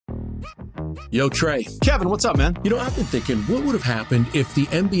Yo, Trey. Kevin, what's up, man? You know, I've been thinking, what would have happened if the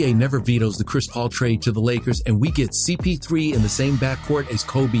NBA never vetoes the Chris Paul trade to the Lakers and we get CP3 in the same backcourt as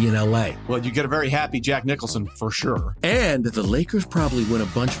Kobe in LA? Well, you get a very happy Jack Nicholson for sure. And the Lakers probably win a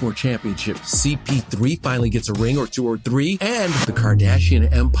bunch more championships. CP3 finally gets a ring or two or three, and the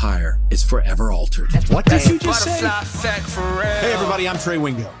Kardashian empire is forever altered. What did you just say? Hey, everybody, I'm Trey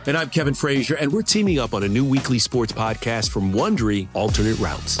Wingo. And I'm Kevin Frazier, and we're teaming up on a new weekly sports podcast from Wondery, Alternate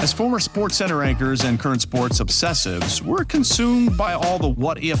Routes. As former Sports Center anchors and current sports obsessives, we're consumed by all the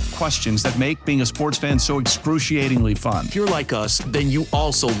what-if questions that make being a sports fan so excruciatingly fun. If you're like us, then you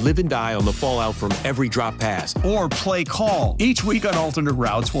also live and die on the fallout from every drop pass. Or play call. Each week on Alternate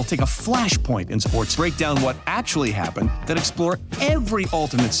Routes, we'll take a flashpoint in sports, break down what actually happened, then explore every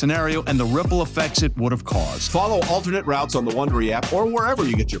alternate scenario and the ripple effects it would have caused. Follow Alternate Routes on the Wondery app or wherever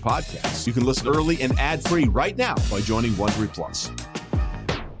you get your podcasts. You can listen early and ad-free right now by joining Wondery Plus.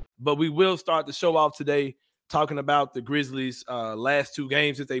 But we will start the show off today talking about the Grizzlies' last two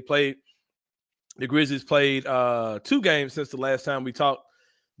games that they played. The Grizzlies played 2 games since the last time we talked.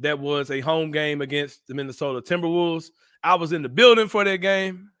 That was a home game against the Minnesota Timberwolves. I was in the building for that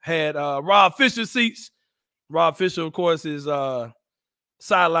game, had Rob Fisher seats. Rob Fisher, of course, is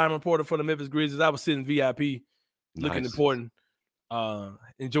sideline reporter for the Memphis Grizzlies. I was sitting VIP, looking important,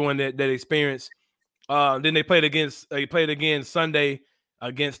 enjoying that experience. Then they played again Sunday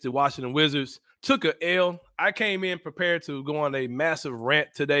against the Washington Wizards. Took a L. I came in prepared to go on a massive rant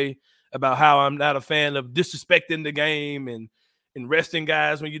today about how I'm not a fan of disrespecting the game and resting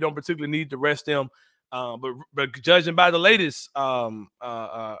guys when you don't particularly need to rest them. But judging by the latest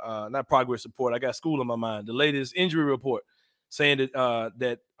not progress report, I got school on my mind, the latest injury report saying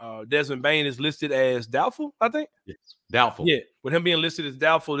that Desmond Bane is listed as doubtful, I think. Yes, doubtful. Yeah, with him being listed as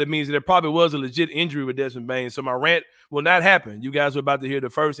doubtful, that means that there probably was a legit injury with Desmond Bane. So my rant will not happen. You guys are about to hear the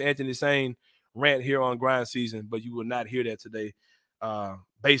first Anthony Sane rant here on Grind Season, but you will not hear that today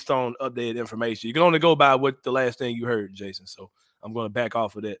based on updated information. You can only go by what the last thing you heard, Jason. So I'm going to back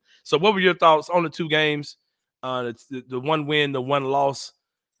off of that. So what were your thoughts on the 2 games, the one win, the one loss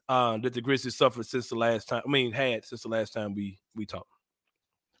that the Grizzlies suffered since the last time? Since the last time we talked.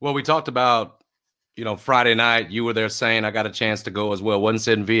 Well, we talked about, Friday night. You were there saying I got a chance to go as well. Wasn't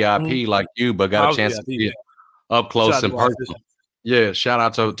sitting VIP like you, but got a chance to be up close and personal. Yeah, shout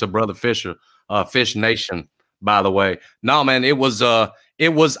out to brother Fisher, Fish Nation, by the way. No, man, it was.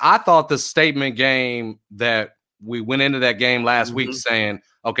 I thought the statement game that we went into that game last week saying,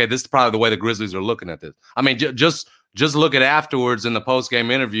 okay, this is probably the way the Grizzlies are looking at this. I mean, just look at afterwards in the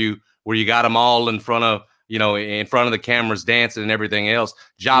post-game interview where you got them all in front of the cameras dancing and everything else.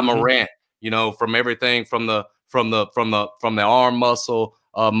 Ja Morant, from everything from the arm muscle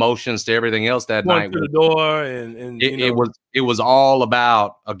motions to everything else that night. To the door and it was all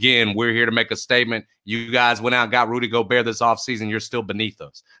about, again, we're here to make a statement. You guys went out and got Rudy Gobert this offseason. You're still beneath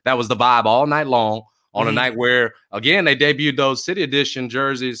us. That was the vibe all night long. On a night where, again, they debuted those City Edition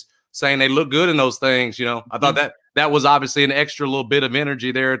jerseys saying they look good in those things. I thought that was obviously an extra little bit of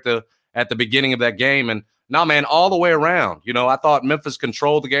energy there at the beginning of that game. And no, man, all the way around, I thought Memphis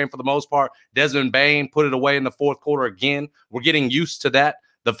controlled the game for the most part. Desmond Bane put it away in the fourth quarter again. We're getting used to that.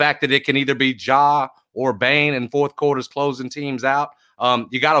 The fact that it can either be Ja or Bane in fourth quarters closing teams out.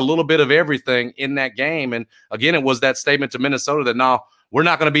 You got a little bit of everything in that game. And again, it was that statement to Minnesota that, no, we're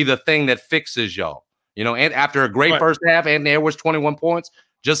not going to be the thing that fixes y'all. And after a great first half, and there was 21 points,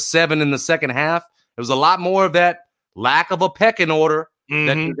 just 7 in the second half. There was a lot more of that lack of a pecking order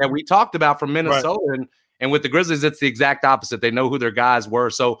that we talked about from Minnesota. Right. And with the Grizzlies, it's the exact opposite. They know who their guys were.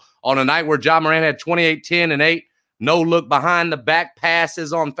 So on a night where Ja Morant had 28, 10, and 8, no look behind the back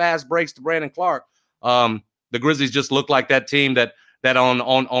passes on fast breaks to Brandon Clark, the Grizzlies just looked like that team that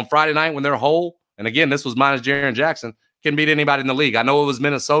on Friday night when they're whole, and again, this was minus Jaren Jackson, can beat anybody in the league. I know it was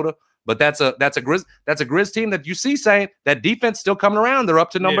Minnesota, but that's a Grizz team that you see saying that defense still coming around. They're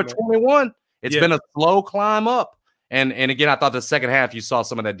up to number 21. It's been a slow climb up. And again, I thought the second half you saw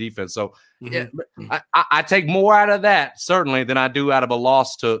some of that defense. So I take more out of that certainly than I do out of a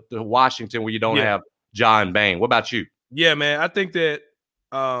loss to Washington where you don't have Ja and Bane. What about you? Yeah, man. I think that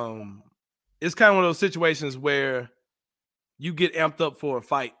it's kind of one of those situations where you get amped up for a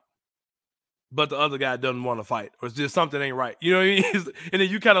fight, but the other guy doesn't want to fight, or it's just something ain't right. You know what I mean? And then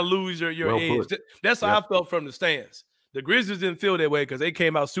you kind of lose your edge. That's how I felt from the stands. The Grizzlies didn't feel that way because they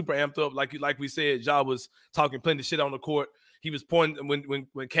came out super amped up. Like we said, Ja was talking plenty of shit on the court. He was pointing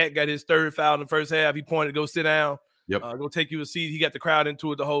when Cat got his third foul in the first half. He pointed, "Go sit down. Go take you a seat." He got the crowd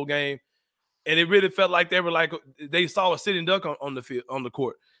into it the whole game, and it really felt like they saw a sitting duck on the field, on the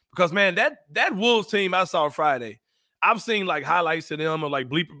court. Because man, that Wolves team I saw Friday, I've seen like highlights of them or like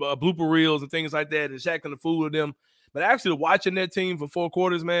blooper reels and things like that, and Shaq and the fool with them. But actually watching that team for 4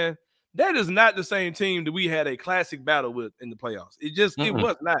 quarters, man, that is not the same team that we had a classic battle with in the playoffs. It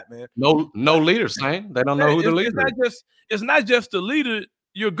was not, man. No leaders, man. They don't know who the leader is. It's not just the leader.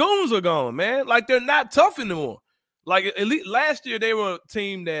 Your goons are gone, man. Like, they're not tough anymore. Like, at least last year, they were a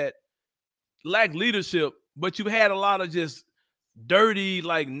team that lacked leadership, but you had a lot of just dirty,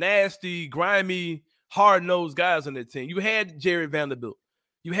 like nasty, grimy, hard-nosed guys on that team. You had Jared Vanderbilt.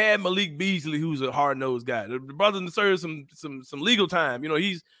 You had Malik Beasley, who's a hard-nosed guy. The brother served some legal time. You know,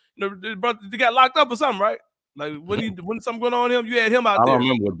 the brother, they got locked up or something, right? Like, when something going on with him, you had him out there. I don't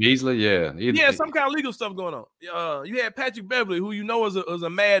remember with Beasley, yeah. He had some kind of legal stuff going on. You had Patrick Beverly, who you know was a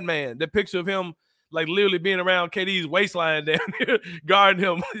madman. That picture of him, like, literally being around KD's waistline down there, guarding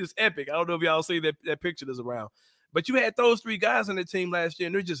him is epic. I don't know if y'all see that picture that's around. But you had those 3 guys on the team last year,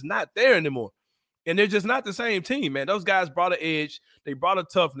 and they're just not there anymore. And they're just not the same team, man. Those guys brought an edge. They brought a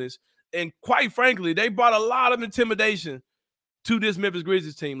toughness. And quite frankly, they brought a lot of intimidation to this Memphis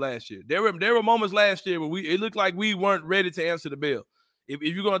Grizzlies team last year. There were moments last year where it looked like we weren't ready to answer the bell. If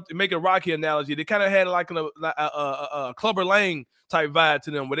you're going to make a Rocky analogy, they kind of had like a Clubber Lang type vibe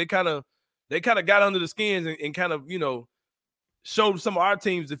to them, where they kind of got under the skins and kind of, you know, showed some of our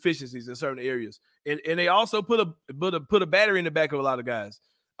team's deficiencies in certain areas. And they also put a battery in the back of a lot of guys.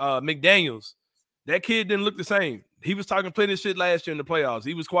 McDaniels, that kid didn't look the same. He was talking plenty of shit last year in the playoffs.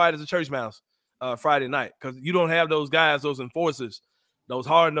 He was quiet as a church mouse Friday night, because you don't have those guys, those enforcers, those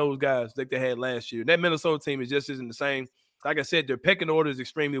hard-nosed guys that they had last year. That Minnesota team just isn't the same. Like I said, their pecking order is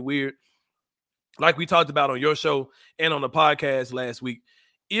extremely weird. Like we talked about on your show and on the podcast last week,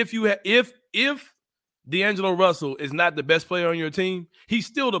 if D'Angelo Russell is not the best player on your team, he's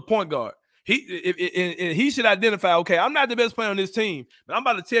still the point guard. He should identify, okay, I'm not the best player on this team, but I'm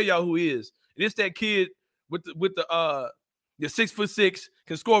about to tell y'all who he is. And it's that kid with the 6'6",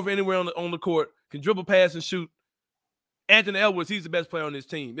 can score from anywhere on the court, can dribble, pass, and shoot. Anthony Edwards, he's the best player on this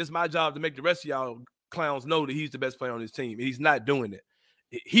team. It's my job to make the rest of y'all clowns know that he's the best player on this team. And he's not doing it.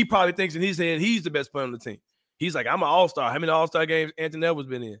 He probably thinks in his head he's the best player on the team. He's like, I'm an all-star. How many all-star games Anthony Edwards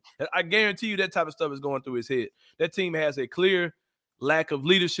been in? I guarantee you that type of stuff is going through his head. That team has a clear lack of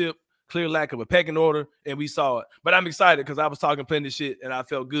leadership, clear lack of a pecking order, and we saw it. But I'm excited because I was talking plenty of shit, and I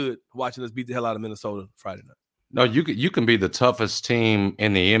felt good watching us beat the hell out of Minnesota Friday night. No, you can be the toughest team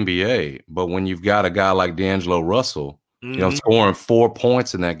in the NBA, but when you've got a guy like D'Angelo Russell, you know, scoring 4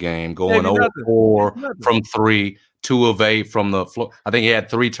 points in that game, going 0-4 from 3, 2 of 8 from the floor. I think he had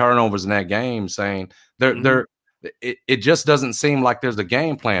 3 turnovers in that game, saying it just doesn't seem like there's a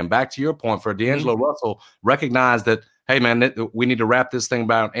game plan. Back to your point, for D'Angelo Russell, recognize that, hey, man, we need to wrap this thing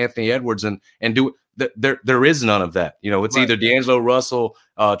about Anthony Edwards and do it. There is none of that. You know, it's either D'Angelo Russell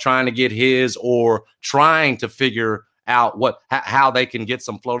trying to get his or trying to figure out how they can get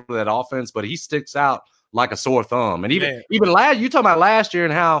some flow to that offense, but he sticks out like a sore thumb. And even you talking about last year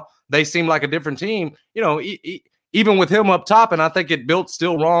and how they seemed like a different team, you know, even with him up top, and I think it built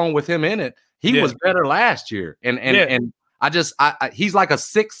still wrong with him in it. He was better last year. And he's like a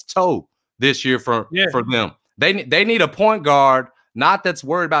 6th toe this year for them. They need a point guard, not that's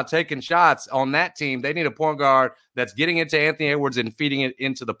worried about taking shots on that team. They need a point guard that's getting into Anthony Edwards and feeding it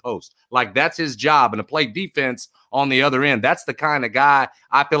into the post. Like, that's his job, and to play defense on the other end. That's the kind of guy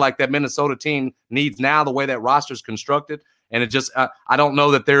I feel like that Minnesota team needs now, the way that roster's constructed. And it just I don't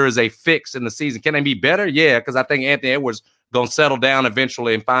know that there is a fix in the season. Can they be better? Yeah, because I think Anthony Edwards going to settle down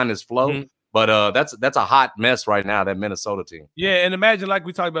eventually and find his flow. But that's a hot mess right now, that Minnesota team. Yeah, and imagine, like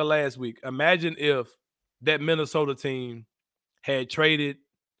we talked about last week, imagine if that Minnesota team had traded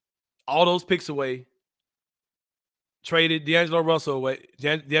all those picks away, traded D'Angelo Russell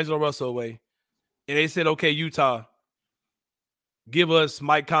away, and they said, okay, Utah, give us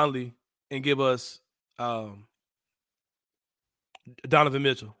Mike Conley and give us Donovan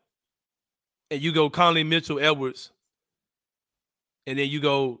Mitchell. And you go Conley, Mitchell, Edwards, and then you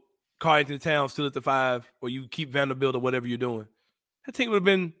go Karl-Anthony Towns still at the 5, or you keep Vanderbilt or whatever you're doing. That team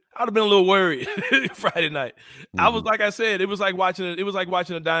I'd have been a little worried Friday night. I was, like I said, it was like watching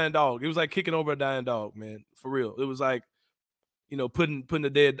a dying dog. It was like kicking over a dying dog, man. For real. It was like, you know, putting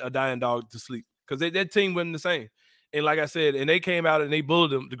a dying dog to sleep, because that team wasn't the same. And like I said, and they came out and they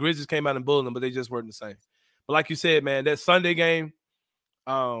bullied them. The Grizzlies came out and bullied them, but they just weren't the same. But like you said, man, that Sunday game,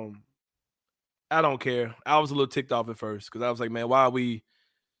 I don't care. I was a little ticked off at first, because I was like, man,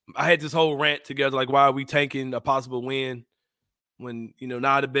 I had this whole rant together, like, why are we tanking a possible win when, you know,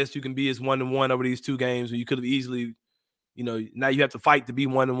 now the best you can be is 1-1 over these 2 games, where you could have easily, you know, now you have to fight to be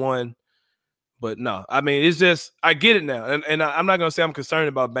 1-1. But no, I mean, it's just, I get it now. And I'm not going to say I'm concerned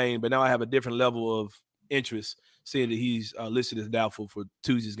about Bane, but now I have a different level of interest. seeing that he's listed as doubtful for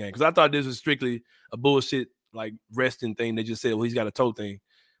Tuesday's game. Because I thought this was strictly a bullshit like resting thing. They just said, well, he's got a toe thing.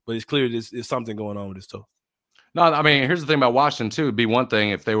 But it's clear there's something going on with his toe. No, I mean, here's the thing about Washington, too. It'd be one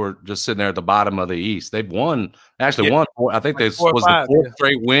thing if they were just sitting there at the bottom of the East. They've won. I think like this was the fourth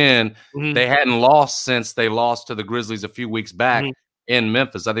straight win. Mm-hmm. They hadn't lost since they lost to the Grizzlies a few weeks back in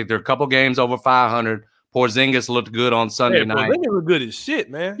Memphis. I think they're a couple games over 500. Porzingis looked good on Sunday night. Porzingis looked good as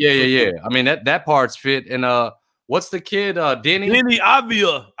shit, man. Yeah. I mean, that part's fit. And what's the kid, Denny? Denny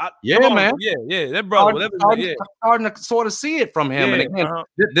Avia. Man. Yeah. That brother. Starting to sort of see it from him. Yeah, and again,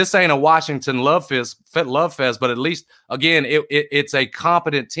 this ain't a Washington love fest, but at least, again, it's a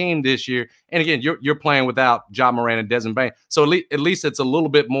competent team this year. And again, you're playing without Ja Morant and Desmond Bane. So at least it's a little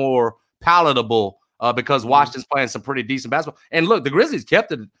bit more palatable because Washington's playing some pretty decent basketball. And look, the Grizzlies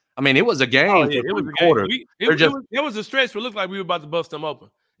kept it. I mean, it was a game for 3 quarters. It was a stretch, but it looked like we were about to bust them open.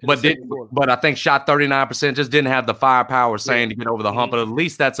 But I think shot 39%, just didn't have the firepower to get over the hump. But at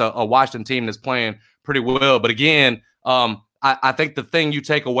least that's a Washington team that's playing pretty well. But again, I think the thing you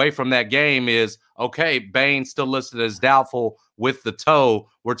take away from that game is, okay, Bane's still listed as doubtful with the toe.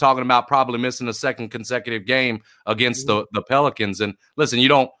 We're talking about probably missing a second consecutive game against the Pelicans. And listen,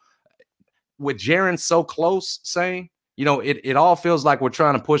 with Jaren so close, saying, it all feels like we're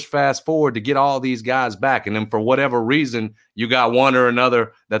trying to push fast forward to get all these guys back. And then for whatever reason, you got one or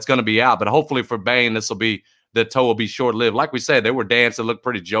another that's going to be out. But hopefully for Bane, the toe will be short-lived. Like we said, they were dancing, looked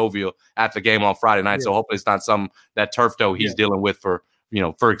pretty jovial after the game on Friday night. Yeah. So hopefully it's not that turf toe he's dealing with for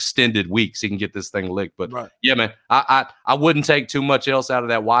extended weeks. He can get this thing licked. But yeah, man, I wouldn't take too much else out of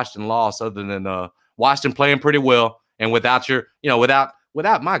that Washington loss other than Washington playing pretty well. And without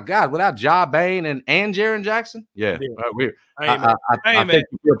without Ja Bane and Jaren Jackson, I think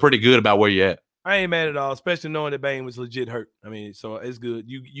you're pretty good about where you're at. I ain't mad at all, especially knowing that Bane was legit hurt. I mean, so it's good.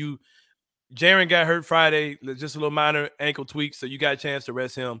 Jaren got hurt Friday, just a little minor ankle tweak, so you got a chance to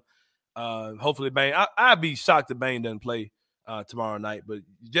rest him. Hopefully Bane. I'd be shocked if Bane doesn't play tomorrow night, but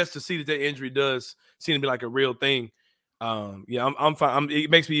just to see that injury does seem to be like a real thing. I'm fine.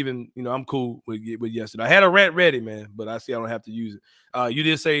 It makes me even, I'm cool with yesterday. I had a rant ready, man, but I see I don't have to use it. You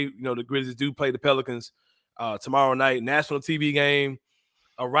did say, the Grizzlies do play the Pelicans tomorrow night, national TV game,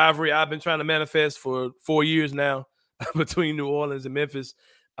 a rivalry I've been trying to manifest for 4 years now between New Orleans and Memphis.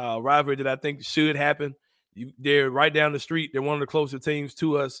 Rivalry that I think should happen. They're right down the street. They're one of the closer teams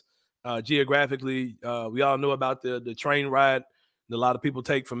to us geographically. We all know about the train ride that a lot of people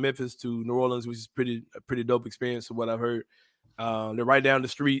take from Memphis to New Orleans, which is a pretty dope experience from what I've heard. They're right down the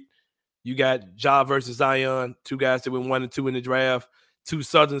street. You got Ja versus Zion, two guys that went 1 and 2 in the draft, two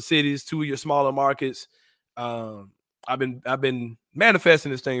southern cities, two of your smaller markets. I've been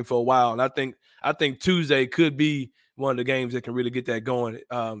manifesting this thing for a while, and I think Tuesday could be one of the games that can really get that going.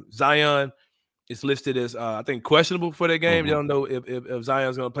 Zion is listed as I think questionable for that game. They don't know if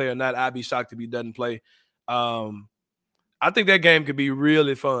Zion's going to play or not. I'd be shocked if he doesn't play. I think that game could be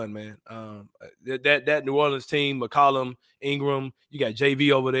really fun, man. That New Orleans team, McCollum, Ingram, you got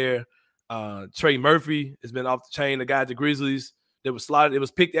JV over there. Trey Murphy has been off the chain. The guy at the Grizzlies that was slotted. It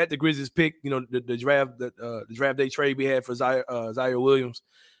was picked at the Grizzlies pick. The draft day trade we had for Zaire Williams.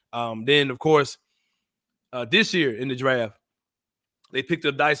 Then of course, this year in the draft, they picked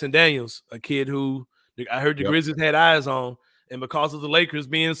up Dyson Daniels, a kid who I heard the Grizzlies had eyes on, and because of the Lakers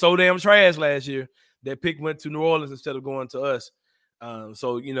being so damn trash last year, that pick went to New Orleans instead of going to us.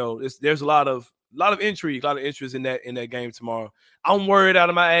 So there's a lot of intrigue, a lot of interest in that game tomorrow. I'm worried out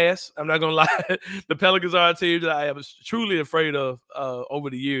of my ass. I'm not gonna lie. The Pelicans are a team that I am truly afraid of over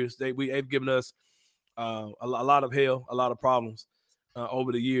the years. They've given us a lot of hell, a lot of problems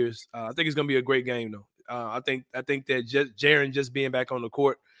over the years. I think it's gonna be a great game though. I think that Jaren just being back on the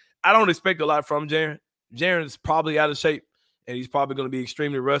court, I don't expect a lot from Jaren. Jaren is probably out of shape, and he's probably going to be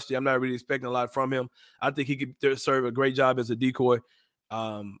extremely rusty. I'm not really expecting a lot from him. I think he could serve a great job as a decoy.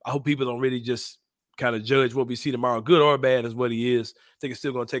 I hope people don't really just kind of judge what we see tomorrow, good or bad, as what he is. I think it's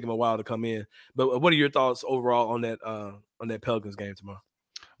still going to take him a while to come in. But what are your thoughts overall on that Pelicans game tomorrow?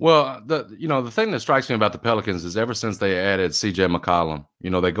 Well, the thing that strikes me about the Pelicans is ever since they added C.J. McCollum,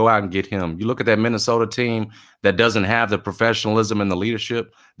 they go out and get him. You look at that Minnesota team that doesn't have the professionalism and the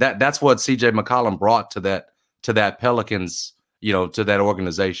leadership. That's what C.J. McCollum brought to that Pelicans, to that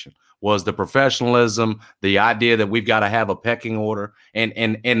organization, was the professionalism, the idea that we've got to have a pecking order,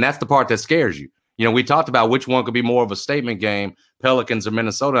 and that's the part that scares you. We talked about which one could be more of a statement game, Pelicans or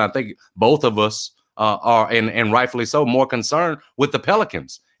Minnesota. And I think both of us are, and rightfully so, more concerned with the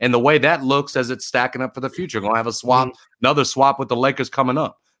Pelicans and the way that looks as it's stacking up for the future. Going to have a swap, another swap with the Lakers coming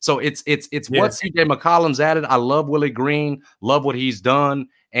up. So it's what C.J. McCollum's added. I love Willie Green, love what he's done.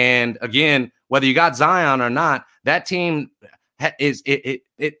 And again, whether you got Zion or not, that team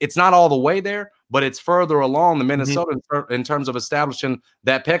it's not all the way there, but it's further along than Minnesota in terms of establishing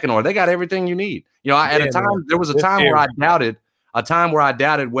that pecking order. They got everything you need. At a time, there was a time where I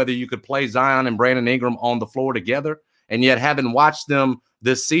doubted whether you could play Zion and Brandon Ingram on the floor together. And yet, having watched them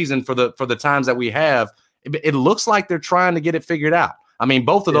this season for the times that we have, it looks like they're trying to get it figured out. I mean,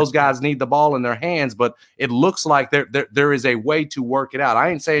 both of those guys need the ball in their hands, but it looks like there is a way to work it out. I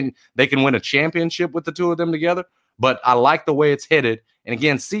ain't saying they can win a championship with the two of them together, but I like the way it's headed. And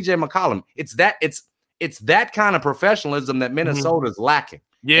again, CJ McCollum, it's that kind of professionalism that Minnesota is lacking.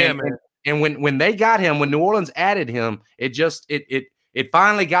 Yeah, man. And when they got him, when New Orleans added him, it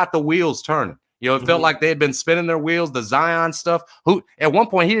finally got the wheels turning. It felt like they had been spinning their wheels. The Zion stuff. Who at one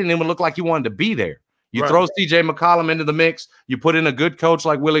point he didn't even look like he wanted to be there. You throw CJ McCollum into the mix, you put in a good coach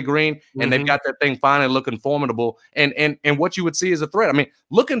like Willie Green, and they've got that thing finally looking formidable. And what you would see is a threat. I mean,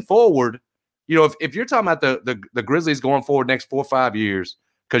 looking forward, if you're talking about the Grizzlies going forward next 4 or 5 years,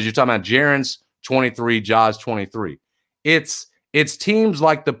 because you're talking about Jaren's 23, Ja's 23, it's teams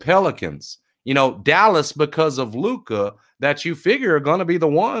like the Pelicans, Dallas, because of Luka, that you figure are going to be the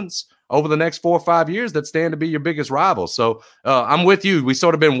ones over the next 4 or 5 years that stand to be your biggest rivals. So I'm with you. We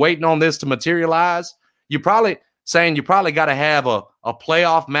sort of been waiting on this to materialize. You're probably saying you probably got to have a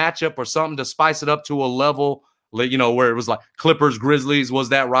playoff matchup or something to spice it up to a level, where it was like Clippers, Grizzlies was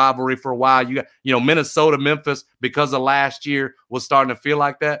that rivalry for a while. You got, Minnesota, Memphis, because of last year was starting to feel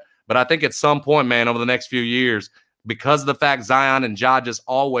like that. But I think at some point, man, over the next few years, because of the fact Zion and Ja just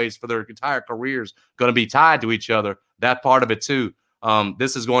always for their entire careers going to be tied to each other, that part of it too.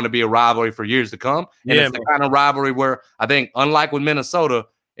 This is going to be a rivalry for years to come. And it's the kind of rivalry where I think, unlike with Minnesota,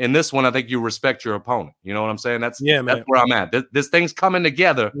 in this one, I think you respect your opponent. You know what I'm saying? That's where I'm at. This thing's coming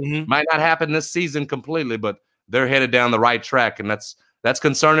together. Might not happen this season completely, but they're headed down the right track, and that's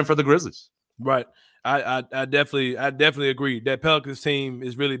concerning for the Grizzlies. Right. I definitely agree. That Pelicans team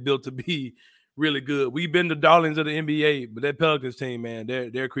is really built to be really good. We've been the darlings of the NBA, but that Pelicans team, man,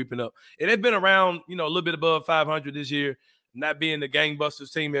 they're creeping up. And they've been around, a little bit above 500 this year, not being the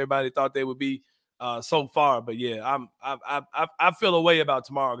gangbusters team everybody thought they would be so far. But yeah, I feel a way about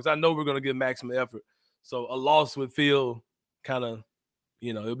tomorrow because I know we're going to give maximum effort. So a loss would feel kind of,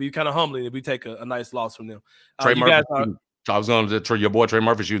 it'll be kind of humbling if we take a nice loss from them. Trey Murphy, I was going to your boy Trey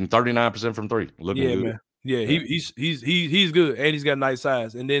Murphy shooting 39% from three. Looking good. Man. Yeah, he's good, and he's got nice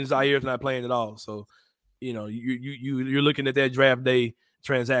size. And then Zaires not playing at all. So, you're looking at that draft day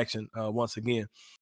transaction once again.